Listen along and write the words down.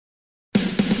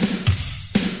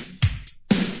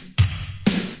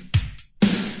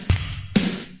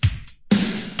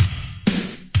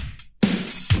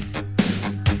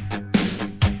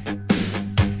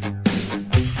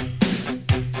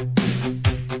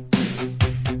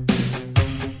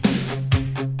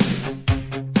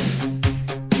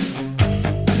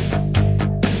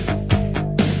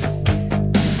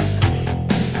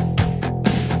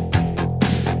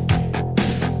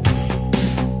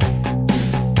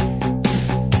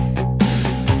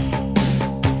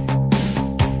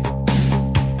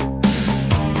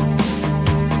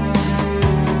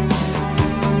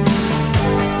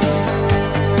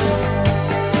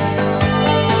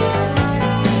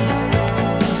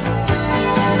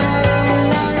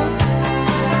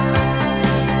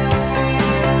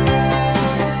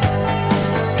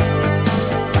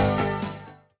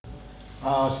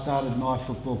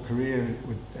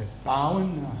at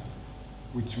Barwon,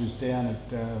 which was down at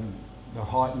the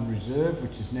Heighton Reserve,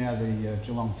 which is now the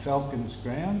Geelong Falcons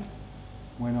ground,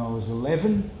 when I was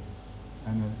 11.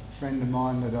 And a friend of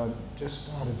mine that I just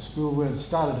started school with,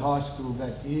 started high school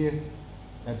that year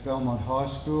at Belmont High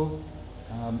School.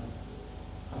 A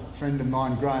friend of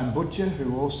mine, Graham Butcher,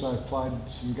 who also played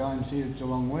some games here at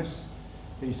Geelong West,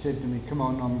 he said to me, come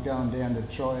on, I'm going down to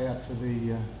try out for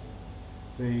the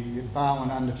Barwon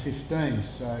under 15s,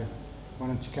 so why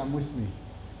don't you come with me?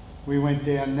 We went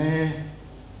down there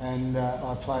and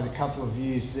I played a couple of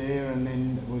years there, and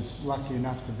then was lucky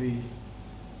enough to be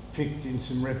picked in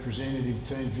some representative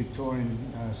teams,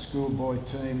 Victorian schoolboy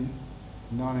team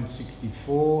in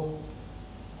 1964,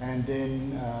 and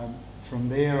then from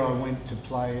there I went to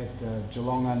play at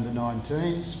Geelong under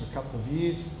 19s for a couple of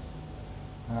years.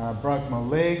 Broke my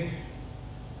leg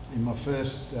in my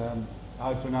first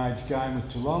open age game with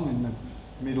Geelong in the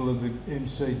middle of the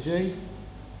MCG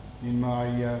in my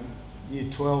year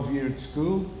 12 year at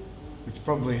school, which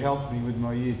probably helped me with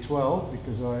my year 12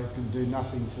 because I could do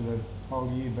nothing for the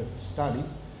whole year but study.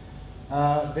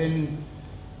 Then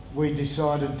we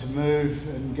decided to move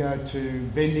and go to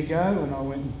Bendigo, and I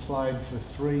went and played for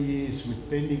 3 years with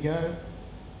Bendigo,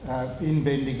 in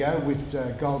Bendigo with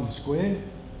Golden Square.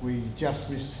 We just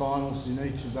missed finals in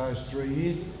each of those 3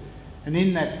 years. And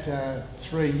in that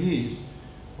 3 years,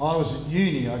 I was at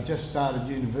uni. I just started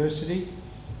university,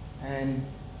 and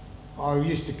I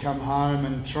used to come home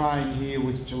and train here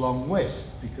with Geelong West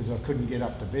because I couldn't get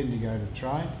up to Bendigo to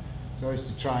train. So I used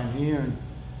to train here,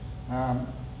 and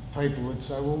people would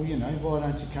say, well, you know, why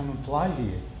don't you come and play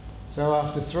here? So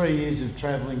after 3 years of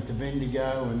travelling to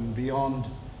Bendigo and beyond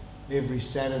every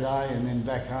Saturday and then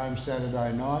back home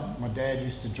Saturday night, my dad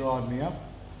used to drive me up,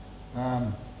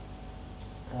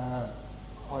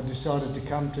 I decided to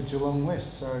come to Geelong West.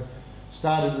 So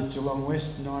started with Geelong West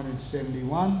in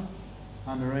 1971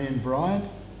 under Ian Bryant,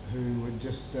 who had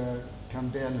just come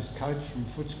down as coach from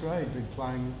Footscray. He'd been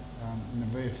playing in the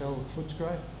VFL at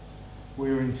Footscray. We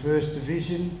were in First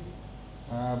Division.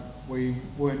 We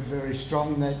weren't very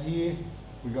strong that year.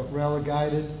 We got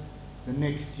relegated. The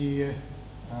next year,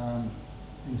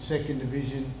 in Second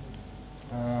Division,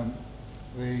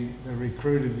 the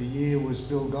recruit of the year was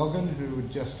Bill Goggin, who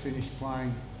had just finished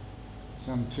playing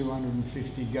some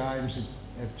 250 games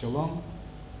at Geelong,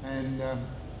 and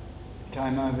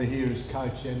came over here as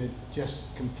coach, and it just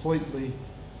completely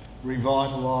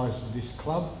revitalised this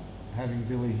club, having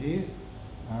Billy here.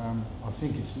 I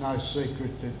think it's no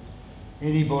secret that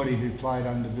anybody who played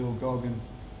under Bill Goggin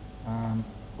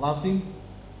loved him.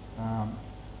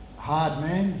 Hard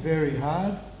man, very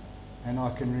hard, and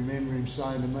I can remember him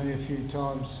saying to me a few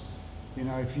times, you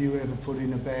know, if you ever put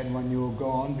in a bad one, you're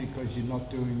gone because you're not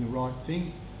doing the right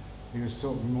thing. He was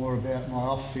talking more about my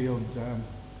off-field,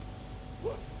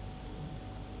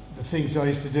 the things I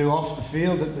used to do off the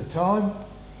field at the time,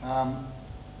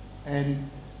 and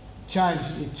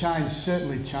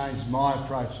certainly changed my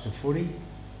approach to footy.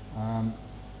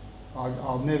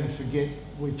 I'll never forget,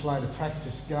 we played a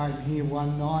practice game here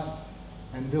one night,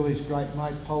 and Billy's great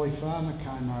mate Polly Farmer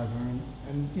came over,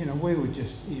 and you know, we were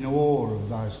just in awe of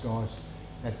those guys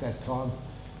at that time.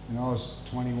 And I was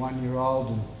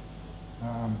 21-year-old,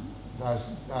 and those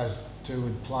two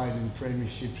had played in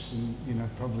premierships, and you know,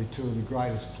 probably two of the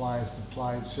greatest players to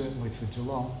play, certainly for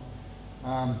Geelong.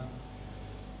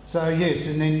 So yes,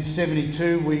 and then in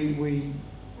 '72 we,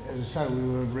 as I say, we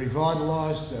were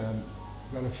revitalised.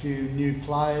 Got a few new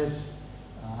players.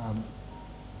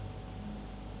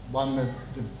 Won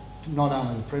not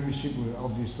only the premiership,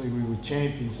 obviously we were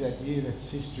champions that year. That's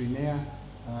history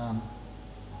now.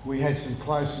 We had some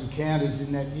close encounters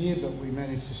in that year, but we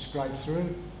managed to scrape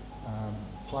through.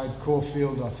 Played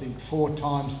Caulfield, I think, 4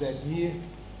 times that year.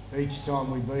 Each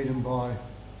time we beat them by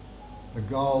a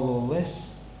goal or less,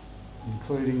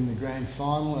 including the grand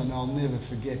final. And I'll never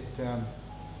forget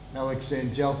Alex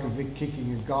Angelkovic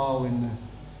kicking a goal in the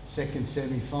second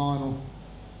semi-final.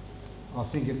 I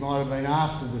think it might have been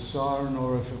after the siren,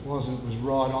 or if it wasn't, it was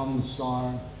right on the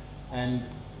siren. And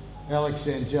Alex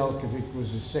Angelkovic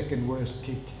was the second worst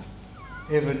kick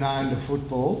ever known to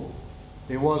football.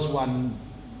 There was one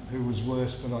who was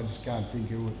worse, but I just can't think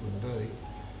who it would be.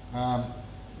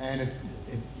 And it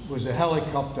was a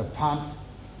helicopter punt,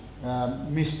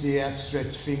 missed the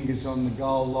outstretched fingers on the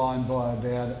goal line by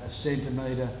about a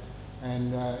centimetre,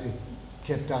 and it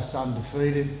kept us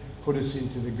undefeated, put us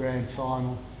into the grand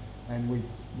final, and we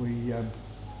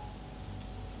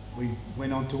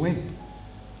went on to win.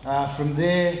 From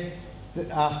there,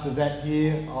 after that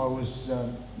year,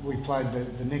 we played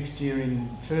the next year in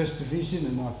First Division,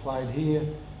 and I played here.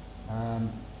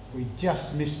 We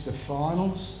just missed the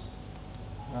finals,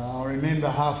 I remember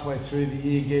halfway through the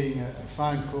year getting a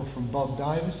phone call from Bob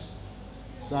Davis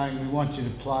saying, we want you to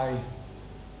play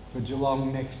for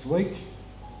Geelong next week,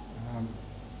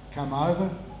 come over.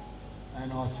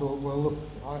 And I thought, well look,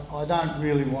 I don't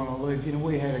really want to leave. You know,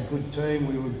 we had a good team,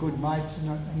 we were good mates,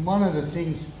 and one of the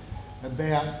things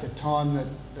about the time that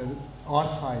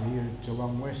I played here at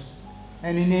Geelong West,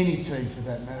 and in any team for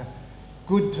that matter,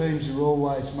 good teams are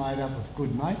always made up of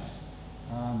good mates.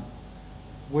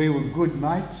 We were good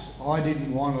mates. I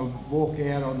didn't want to walk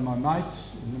out on my mates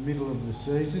in the middle of the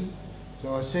season.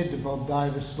 So I said to Bob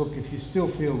Davis, look, if you still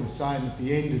feel the same at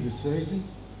the end of the season,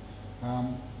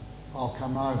 I'll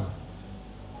come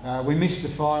over. We missed the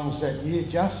finals that year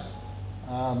just.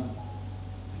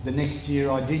 The next year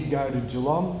I did go to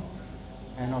Geelong,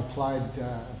 and I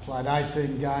played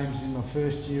 18 games in my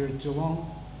first year at Geelong,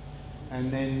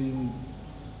 and then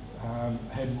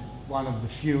had one of the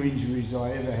few injuries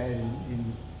I ever had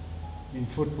in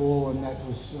football, and that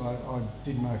was I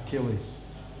did my Achilles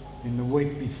in the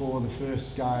week before the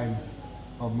first game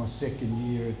of my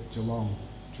second year at Geelong,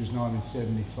 which was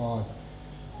 1975.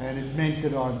 And it meant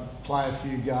that I'd play a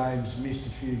few games, miss a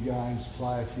few games,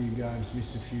 play a few games,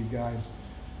 miss a few games.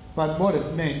 But what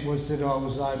it meant was that I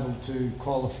was able to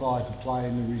qualify to play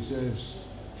in the reserves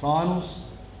finals,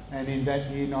 and in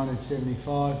that year,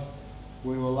 1975,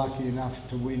 we were lucky enough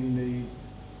to win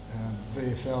the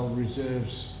VFL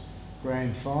Reserves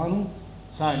Grand Final.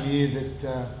 Same year that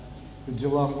the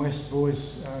Geelong West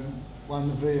boys won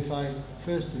the VFA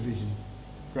First Division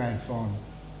Grand Final.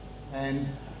 And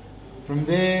from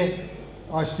there,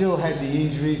 I still had the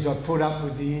injuries. I put up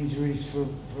with the injuries for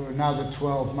another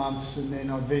 12 months, and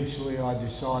then eventually I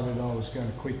decided I was going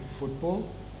to quit football.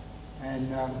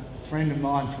 And a friend of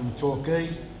mine from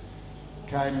Torquay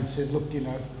came and said, look, you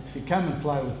know, if you come and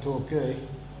play with Torquay,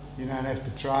 you don't have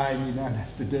to train, you don't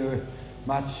have to do it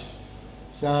much.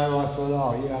 So I thought,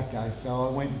 oh yeah, okay. So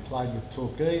I went and played with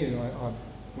Torquay, and I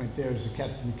went there as a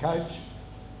captain coach.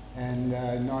 And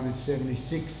in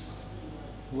 1976,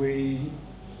 we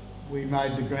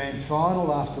made the grand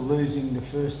final after losing the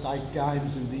first 8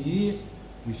 games of the year.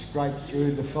 We scraped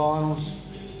through the finals,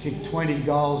 kicked 20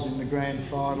 goals in the grand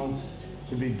final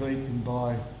to be beaten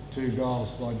by 2 goals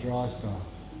by Drysdale.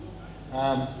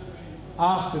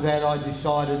 After that, I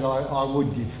decided I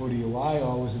would give footy away.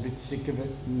 I was a bit sick of it,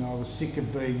 and I was sick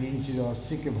of being injured. I was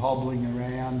sick of hobbling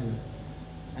around,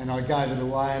 and I gave it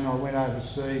away, and I went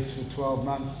overseas for 12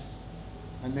 months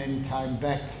and then came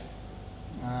back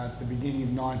at the beginning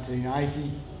of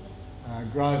 1980.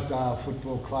 Grovedale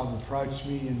Football Club approached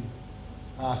me and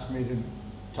asked me to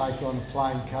take on a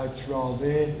playing coach role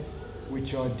there,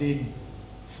 which I did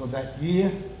for that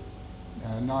year,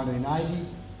 1980,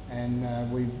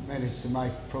 and we managed to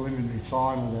make preliminary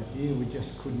final that year. We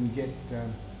just couldn't get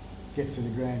to the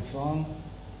grand final.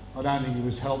 I don't think it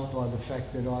was helped by the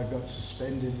fact that I got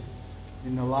suspended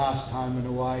in the last home and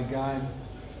away game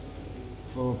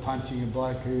for punching a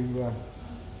bloke who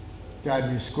gave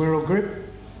me a squirrel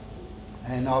grip,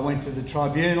 and I went to the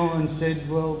tribunal and said,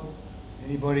 well,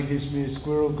 anybody gives me a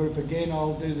squirrel grip again,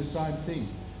 I'll do the same thing.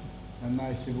 And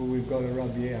they said, well, we've got to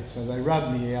rub you out. So they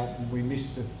rubbed me out, and we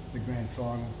missed the grand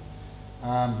final.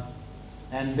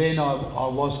 And then I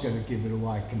was going to give it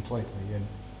away completely, and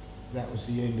that was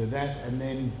the end of that. And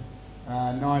then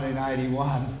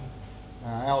 1981,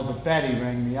 Albert Batty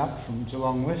rang me up from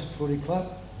Geelong West Footy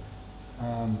Club.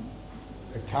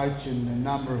 The coach and a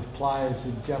number of players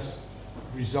had just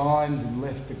resigned and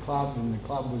left the club, and the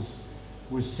club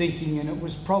was sinking, and it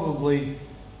was probably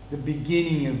the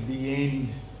beginning of the end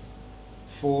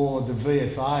for the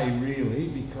VFA, really,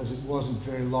 because it wasn't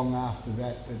very long after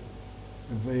that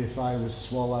the VFA was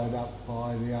swallowed up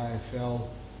by the AFL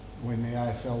when the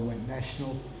AFL went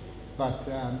national. But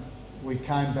I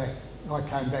came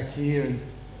back here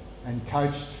and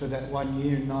coached for that 1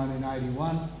 year in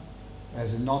 1981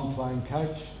 as a non-playing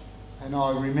coach. And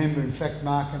I remember, in fact,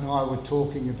 Mark and I were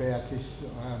talking about this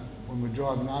when we were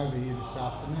driving over here this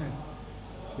afternoon.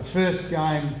 The first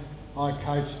game I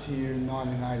coached here in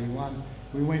 1981,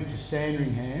 we went to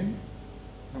Sandringham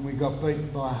and we got beaten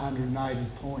by 180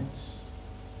 points.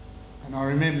 And I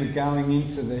remember going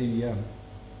into the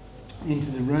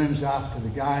rooms after the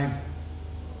game,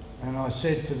 and I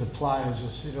said to the players, I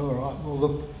said, all right, well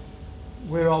look,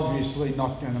 we're obviously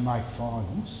not going to make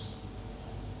finals,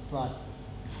 but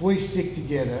if we stick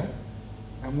together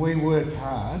and we work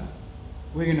hard,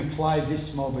 we're going to play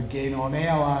this mob again on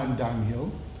our own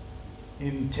dunghill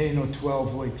in 10 or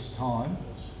 12 weeks' time,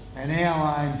 and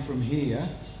our aim from here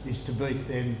is to beat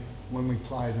them when we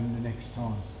play them the next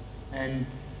time. And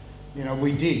you know,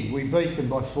 we did. We beat them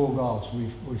by 4 goals.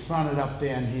 We fronted up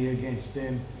down here against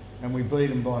them, and we beat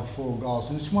them by 4 goals.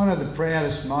 And it's one of the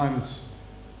proudest moments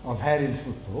I've had in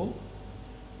football,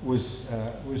 was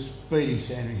beating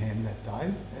Sandringham that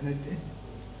day, and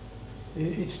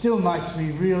it still makes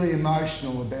me really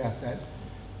emotional about that.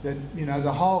 That, you know,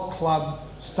 the whole club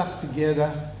stuck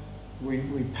together.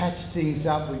 We patched things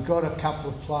up. We got a couple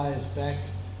of players back.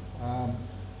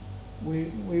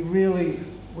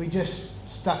 We just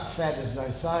stuck fat, as they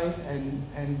say,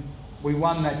 and we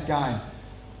won that game.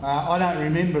 I don't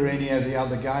remember any of the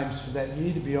other games for that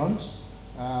year, to be honest.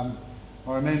 I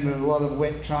remember a lot of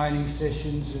wet training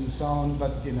sessions and so on,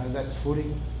 but you know, that's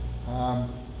footy.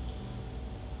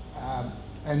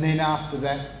 And then after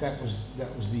that, that was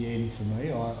the end for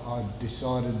me. I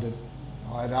decided that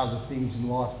I had other things in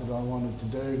life that I wanted to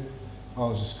do. I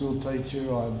was a school teacher.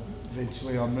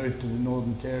 Eventually I moved to the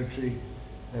Northern Territory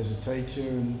as a teacher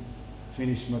and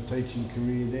finished my teaching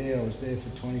career there. I was there for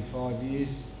 25 years,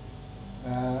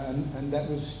 and that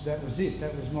was it.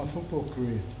 That was my football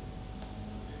career.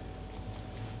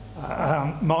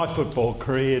 My football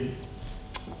career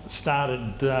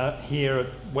started here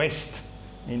at West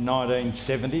in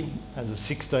 1970 as a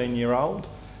 16-year-old.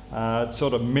 It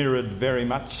sort of mirrored very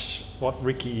much what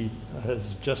Ricky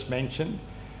has just mentioned.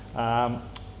 The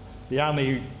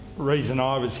only reason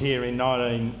I was here in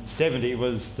 1970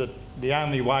 was that the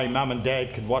only way Mum and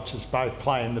Dad could watch us both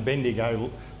play in the Bendigo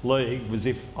League was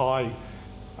if I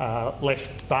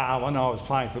left Barwon. I was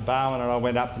playing for Barwon and I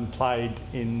went up and played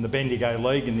in the Bendigo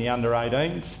League in the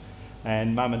under-18s,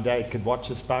 and Mum and Dad could watch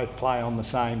us both play on the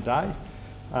same day.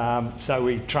 So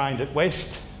we trained at West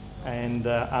and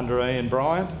under Ian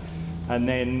Bryant, and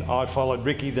then I followed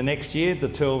Ricky the next year. The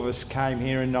two of us came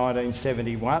here in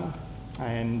 1971,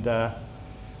 and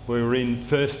we were in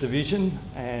First Division,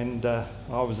 and I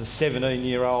was a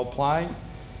 17-year-old playing,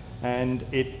 and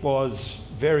it was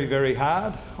very, very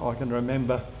hard. I can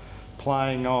remember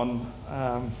playing on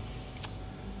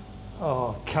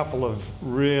a couple of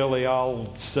really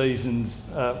old seasons,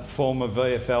 former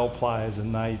VFL players,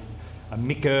 and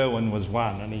Mick Irwin was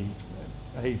one, and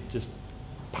he just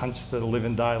punched the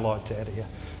living daylights out of you.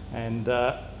 And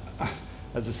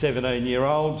as a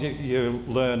 17-year-old, you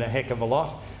learn a heck of a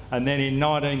lot. And then in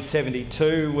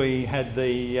 1972, we had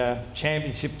the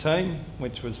championship team,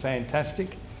 which was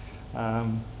fantastic.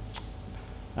 And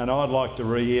I'd like to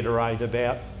reiterate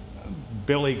about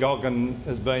Billy Goggin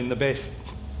as being the best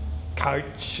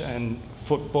coach and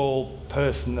football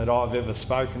person that I've ever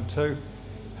spoken to.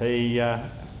 He,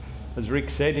 as Rick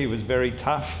said, he was very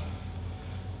tough.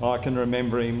 I can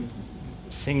remember him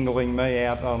singling me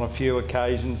out on a few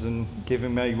occasions and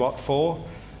giving me what for.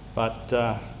 But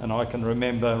and I can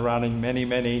remember running many,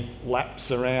 many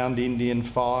laps around Indian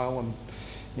File and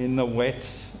in the wet,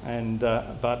 and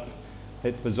but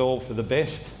it was all for the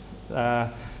best.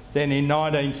 Then in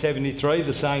 1973,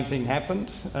 the same thing happened.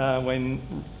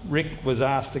 When Rick was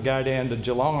asked to go down to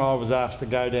Geelong, I was asked to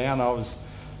go down. I was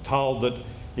told that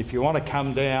if you want to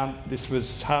come down, this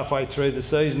was halfway through the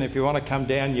season, if you want to come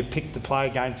down, you pick to play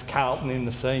against Carlton in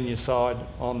the senior side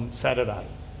on Saturday.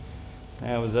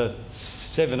 Now, as a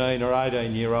 17 or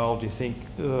 18-year-old, you think,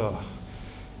 oh,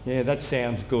 yeah, that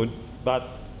sounds good. But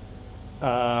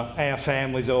our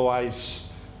family's always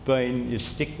been, you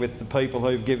stick with the people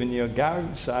who've given you a go.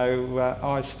 So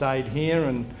I stayed here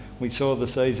and we saw the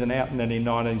season out, and then in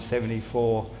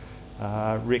 1974,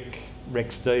 Rick,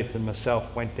 Rex Death and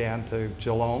myself went down to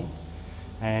Geelong,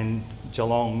 and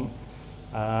Geelong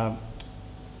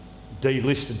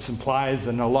delisted some players,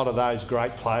 and a lot of those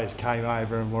great players came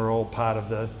over and were all part of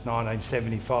the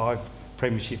 1975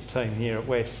 premiership team here at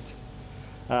West.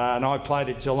 And I played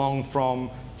at Geelong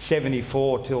from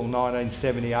 74 till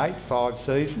 1978, 5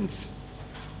 seasons.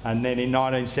 And then in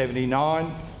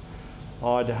 1979,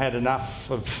 I'd had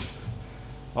enough of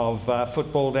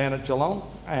football down at Geelong,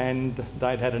 and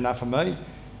they'd had enough of me.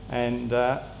 And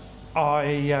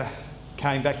I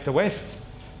came back to West,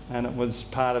 and it was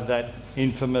part of that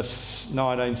infamous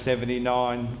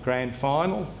 1979 grand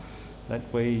final that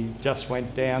we just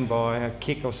went down by a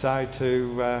kick or so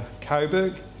to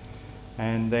Coburg.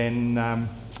 And then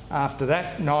after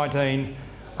that,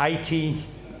 1980,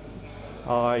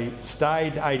 I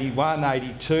stayed, 81,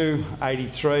 82,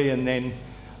 83, and then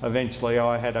eventually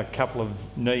I had a couple of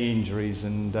knee injuries,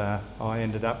 and I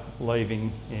ended up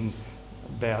leaving in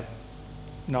about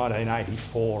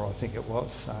 1984, I think it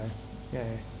was. So, yeah.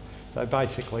 So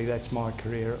basically, that's my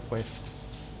career at West.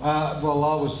 Well,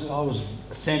 I was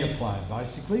a centre player,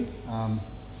 basically.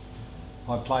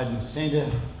 I played in the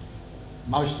centre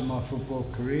most of my football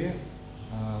career.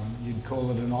 You'd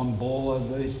call it an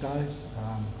on-baller these days.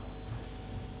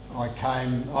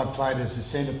 I played as a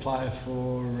centre player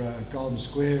for Golden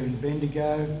Square in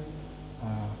Bendigo.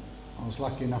 I was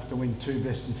lucky enough to win 2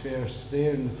 best and fairest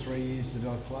there in the 3 years that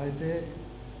I played there.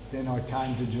 Then I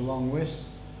came to Geelong West.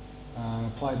 I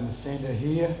played in the centre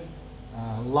here.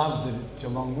 Loved it at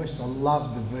Geelong West. I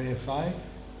loved the VFA.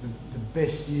 The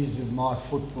best years of my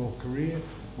football career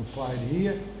were played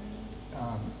here.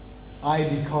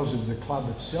 Because of the club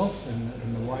itself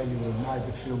and the way you were made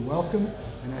to feel welcome,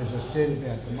 and as I said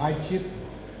about the mateship,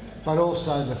 but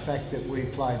also the fact that we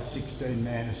played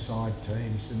 16-man-a-side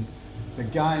teams, and the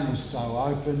game was so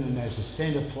open, and as a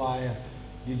centre player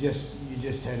you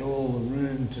just had all the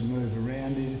room to move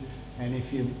around in, and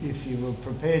if you were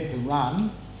prepared to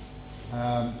run,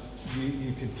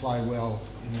 you could play well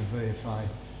in the VFA.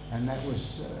 And that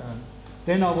was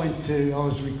then I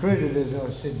was recruited, as I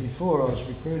said before, I was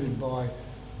recruited by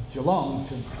Geelong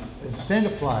as a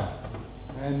centre player,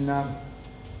 and I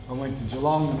went to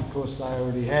Geelong, and of course they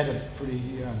already had a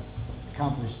pretty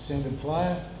accomplished centre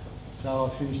player, so I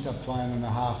finished up playing on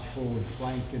a half-forward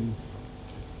flank, and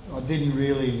I didn't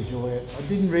really enjoy it. I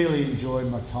didn't really enjoy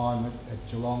my time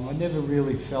at Geelong. I never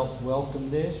really felt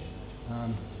welcome there,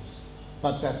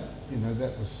 but that's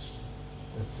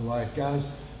the way it goes.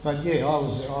 But yeah, I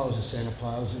was a centre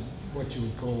player. I was what you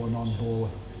would call a non-baller.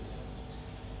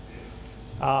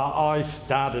 I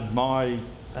started my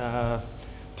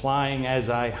playing as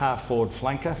a half-forward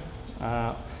flanker.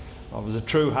 I was a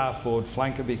true half-forward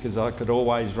flanker because I could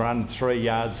always run 3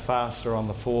 yards faster on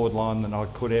the forward line than I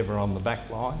could ever on the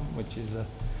back line, which is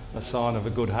a sign of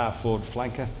a good half-forward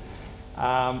flanker.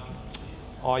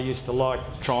 I used to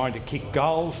like trying to kick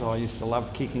goals. I used to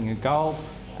love kicking a goal,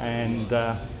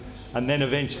 and then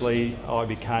eventually I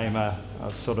became a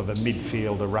sort of a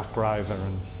midfielder, ruck rover,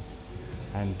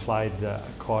 and played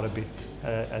quite a bit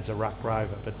as a ruck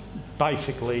rover. But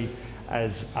basically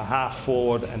as a half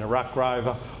forward and a ruck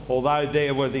rover, although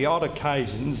there were the odd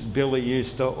occasions, Billy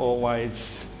used to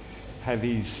always have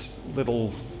his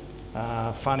little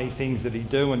funny things that he'd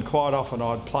do, and quite often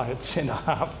I'd play at centre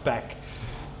half back.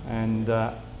 And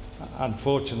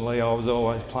unfortunately I was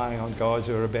always playing on guys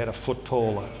who were about a foot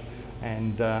taller,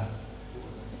 and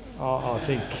I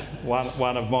think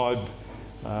one of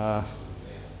my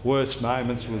worst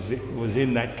moments was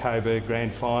in that Coburg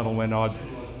Grand Final when I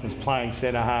was playing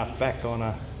centre half back on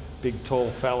a big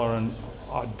tall fella, and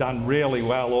I'd done really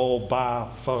well all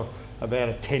bar for about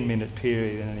a 10-minute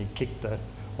period, and he kicked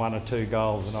 1 or 2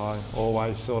 goals, and I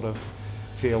always sort of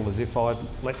feel as if I'd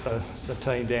let the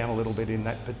team down a little bit in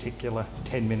that particular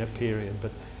 10-minute period,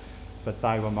 but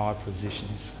they were my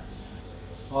positions.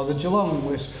 Oh, the Geelong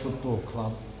West Football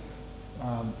Club,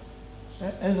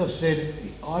 as I've said,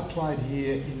 I played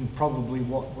here in probably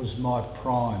what was my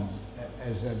prime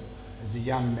as a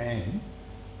young man.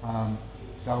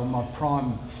 They were my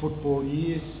prime football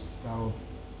years. They were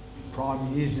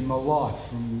prime years in my life,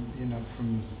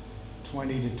 from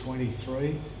 20 to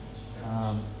 23.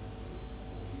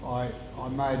 I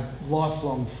made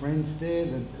lifelong friends there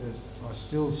that I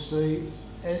still see,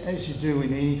 as you do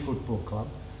in any football club.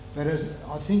 But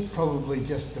I think probably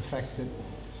just the fact that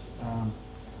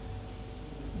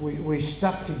we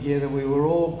stuck together. We were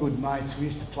all good mates. We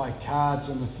used to play cards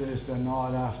on a Thursday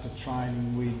night after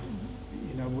training.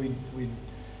 We'd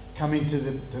come into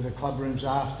the club rooms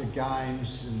after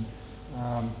games, and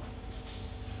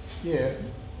it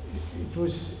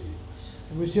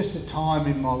was just a time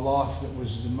in my life that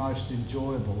was the most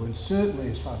enjoyable. And certainly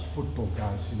as far as football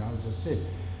goes, as I said,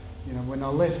 when I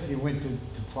left here, went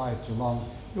to play at Geelong,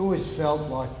 it always felt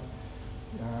like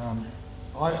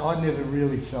I never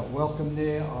really felt welcome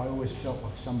there. I always felt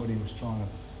like somebody was trying to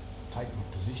take my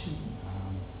position.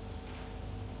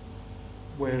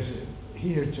 Whereas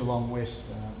here at Geelong West,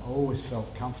 I always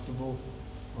felt comfortable.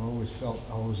 I always felt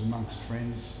I was amongst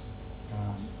friends,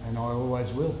 and I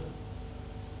always will.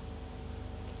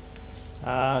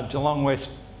 Geelong West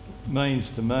means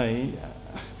to me,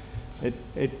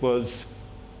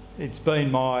 it's been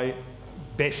my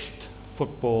best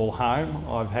football home.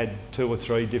 I've had 2 or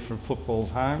 3 different football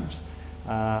homes.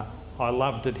 I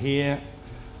loved it here.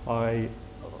 I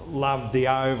loved the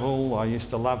Oval. I used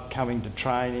to love coming to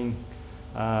training.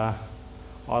 I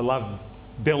loved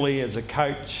Billy as a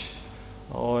coach.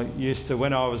 I used to,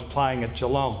 when I was playing at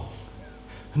Geelong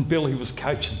and Billy was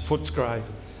coaching Footscray,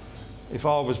 if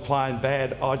I was playing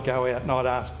bad, I'd go out and I'd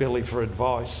ask Billy for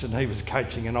advice, and he was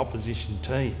coaching an opposition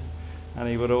team, and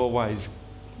he would always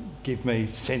give me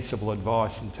sensible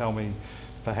advice and tell me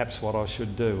perhaps what I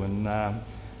should do, and I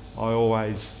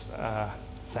always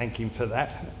thank him for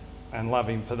that and love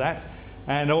him for that.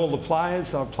 And all the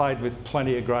players, I've played with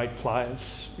plenty of great players,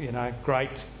 great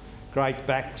great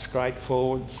backs, great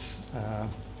forwards.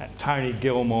 Tony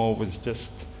Gilmore was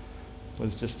just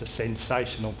a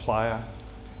sensational player.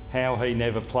 How he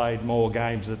never played more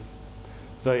games at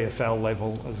VFL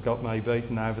level has got me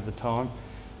beaten over the time.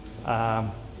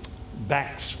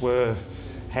 Backs were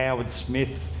Howard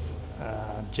Smith,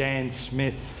 Jan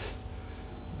Smith,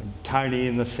 Tony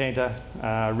in the centre.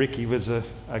 Ricky was a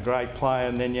great player,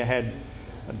 and then you had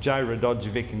Joe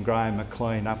Radojevic and Graham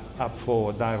McLean up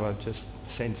forward. They were just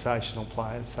sensational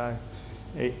players. So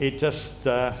it just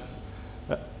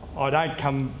I don't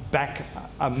come back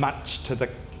much to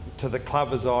the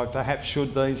club as I perhaps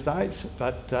should these days,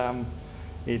 but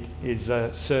it is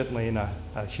certainly in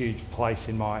a huge place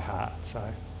in my heart.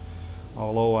 So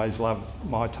I'll always love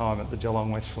my time at the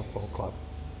Geelong West Football Club.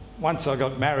 Once I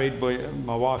got married,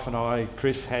 my wife and I,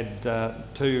 Chris, had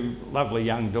 2 lovely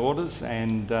young daughters,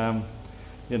 and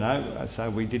so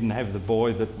we didn't have the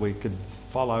boy that we could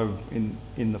follow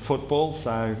in the football.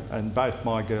 So, and both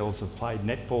my girls have played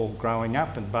netball growing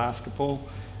up and basketball,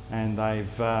 and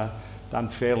they've done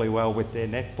fairly well with their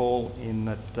netball in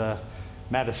that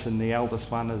Madison, the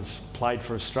eldest one, has played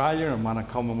for Australia and won a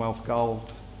Commonwealth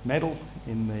gold medal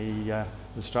in the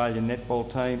Australian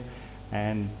netball team.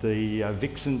 And the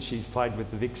Vixens, she's played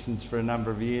with the Vixens for a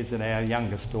number of years, and our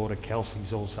youngest daughter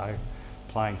Kelsey's also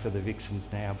playing for the Vixens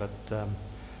now. But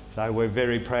so we're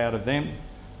very proud of them,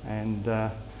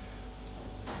 and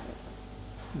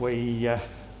we are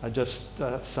just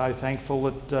so thankful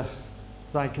that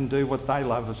they can do what they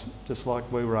love, just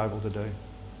like we were able to do.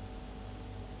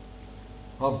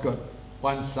 I've got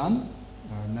one son,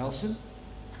 Nelson.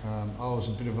 I was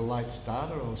a bit of a late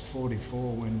starter. I was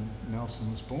 44 when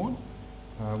Nelson was born.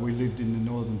 We lived in the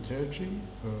Northern Territory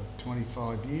for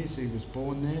 25 years. He was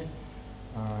born there.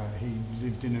 He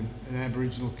lived in an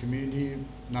Aboriginal community,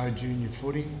 no junior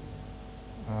footy.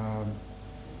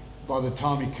 By the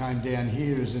time he came down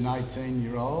here as an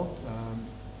 18-year-old,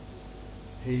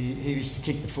 he used to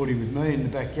kick the footy with me in the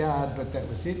backyard, but that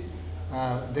was it.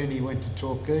 Then he went to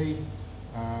Torquay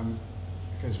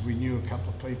because we knew a couple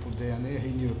of people down there. He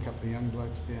knew a couple of young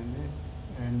blokes down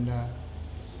there, and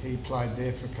he played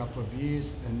there for a couple of years,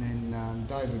 and then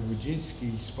David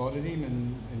Wojcinski spotted him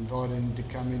and invited him to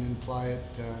come in and play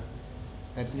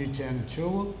at Newtown and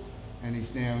Chilwell, and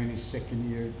he's now in his 2nd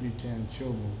year at Newtown and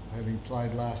Chilwell, having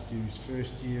played last year his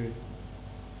 1st year.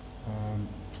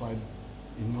 Played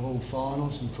in all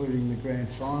finals, including the grand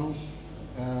finals,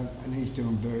 and he's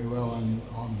doing very well, and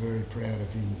I'm very proud of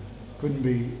him. Couldn't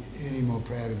be any more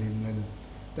proud of him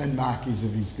than Mark is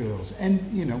of his girls.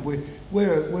 And you know,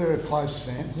 we're a close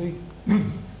family.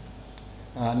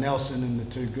 Nelson and the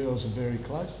 2 girls are very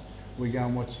close. We go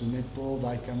and watch the netball.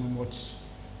 They come and watch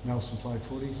Nelson play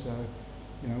footy. So,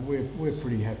 you know, we're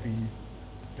pretty happy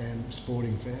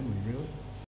sporting family, really.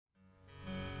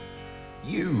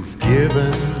 You've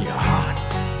given your heart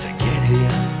to get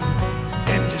here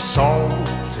and your soul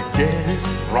to get it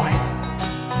right.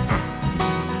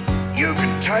 You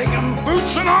can take 'em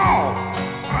boots and all,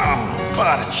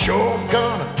 but it's sure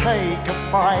gonna take a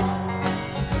fight.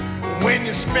 When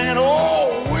you spend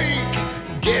all week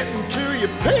getting to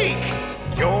your peak,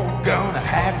 you're gonna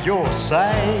have your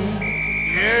say.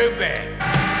 You bet.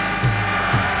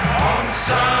 On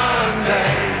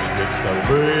Sunday, it's the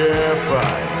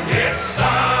VFA. It's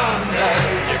Sunday,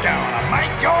 you're gonna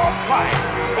make your fight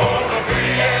for the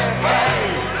VFA.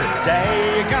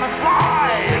 Today you're gonna fly.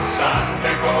 It's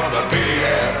Sunday for the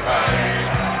VFA.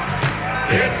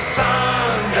 It's Sunday.